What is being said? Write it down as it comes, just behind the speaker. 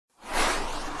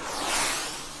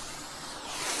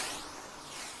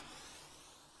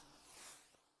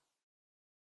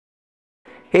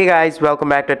Hey guys, welcome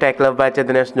back to Tech Love by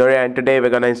Chaitanya Snoria, and today we're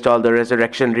gonna install the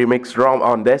Ressurection Remix ROM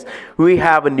on this. We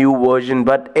have a new version,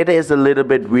 but it is a little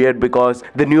bit weird because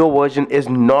the newer version is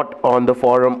not on the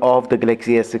forum of the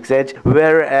Galaxy S6 Edge,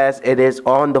 whereas it is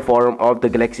on the forum of the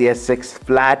Galaxy S6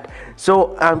 Flat.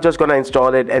 So I'm just gonna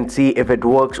install it and see if it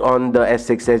works on the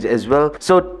S6 Edge as well.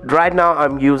 So right now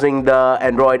I'm using the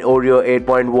Android Oreo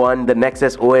 8.1, the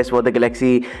Nexus OS for the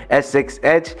Galaxy S6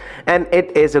 Edge, and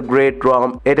it is a great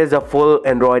ROM. It is a full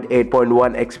Android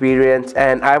 8.1 experience,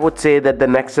 and I would say that the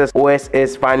Nexus OS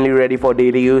is finally ready for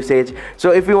daily usage.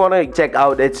 So if you want to check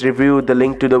out its review, the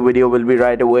link to the video will be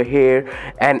right over here,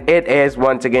 and it is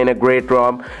once again a great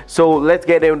ROM. So let's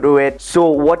get into it. So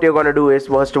what you're gonna do is,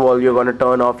 first of all, you're gonna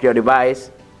turn off your device.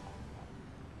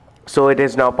 So it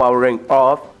is now powering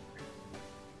off,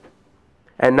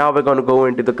 and now we're going to go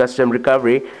into the custom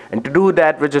recovery, and to do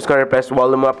that we're just going to press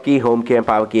volume up key, home key and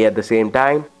power key at the same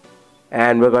time,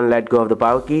 and we're going to let go of the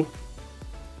power key.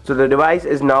 So the device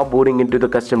is now booting into the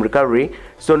custom recovery.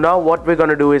 So now what we're going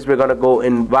to do is we're going to go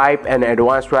in wipe and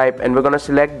advanced wipe, and we're going to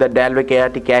select the Dalvik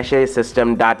ART cache,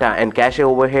 system data and cache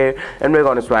over here, and we're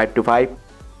going to swipe to wipe.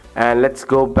 And let's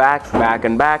go back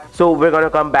and back. So we're going to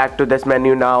come back to this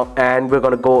menu now, and we're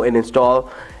going to go in install,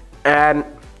 and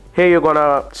here you're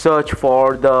gonna search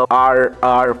for the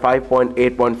RR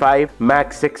 5.8.5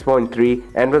 Max 6.3,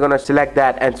 and we're gonna select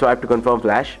that and swipe to confirm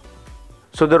flash.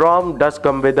 So the ROM does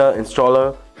come with the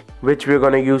installer, which we're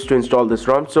gonna use to install this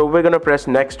ROM. So we're gonna press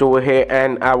next over here,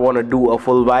 and I want to do a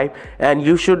full wipe, and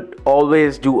you should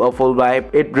always do a full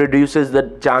wipe. It reduces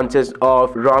the chances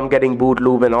of ROM getting boot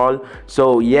loop and all.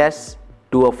 So yes,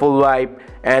 do a full wipe.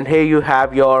 And here you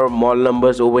have your model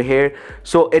numbers over here.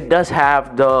 So it does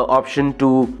have the option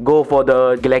to go for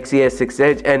the Galaxy S6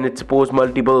 Edge, and it supports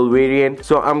multiple variants.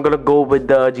 So I'm gonna go with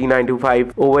the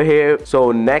G925 over here.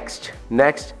 So next,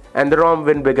 and the ROM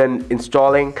will begin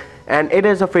installing, and it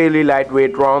is a fairly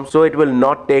lightweight ROM, so it will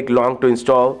not take long to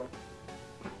install.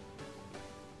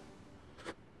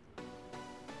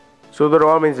 So the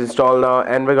ROM is installed now,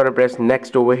 and we're gonna press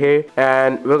next over here,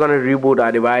 and we're gonna reboot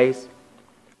our device.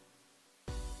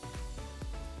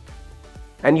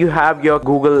 And you have your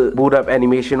Google boot up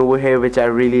animation over here, which I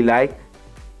really like.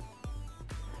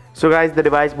 So guys, the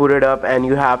device booted up, and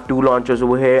you have two launchers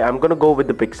over here. I'm gonna go with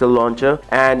the Pixel launcher,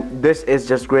 and this is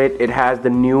just great. It has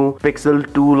the new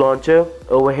Pixel 2 launcher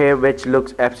over here, which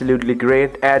looks absolutely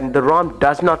great. And the ROM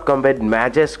does not come with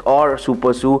Magisk or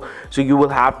SuperSU, so you will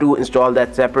have to install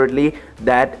that separately.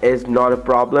 That is not a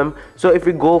problem. So if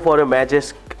you go for a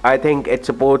Magisk, I think it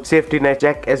supports safety net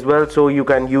check as well, so you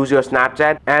can use your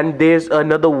Snapchat, and there's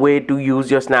another way to use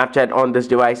your Snapchat on this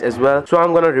device as well. So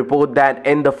I'm gonna report that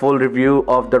in the full review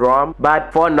of the ROM,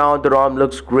 but for now the ROM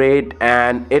looks great,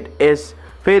 and it is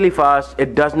fairly fast.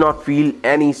 It does not feel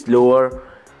any slower,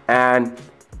 and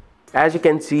as you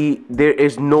can see, there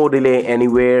is no delay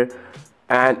anywhere,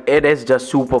 and it is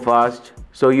just super fast.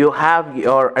 So you have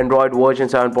your Android version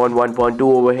 7.1.2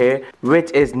 over here, which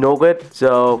is no good.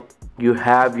 So you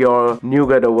have your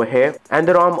nougat over here, and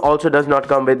the ROM also does not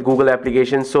come with Google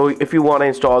applications. So if you want to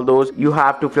install those, you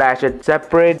have to flash a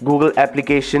separate Google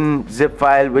application zip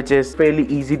file, which is fairly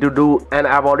easy to do, and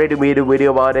I've already made a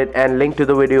video about it, and link to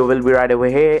the video will be right over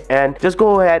here. And just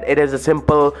go ahead, it is a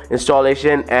simple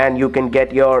installation, and you can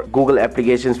get your Google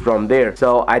applications from there.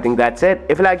 So I think that's it.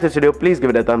 If you like this video, please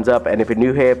give it a thumbs up, and if you're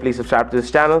new here, please subscribe to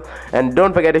this channel, and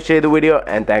don't forget to share the video.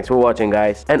 And thanks for watching,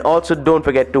 guys. And also don't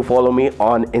forget to follow me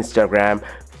on Instagram,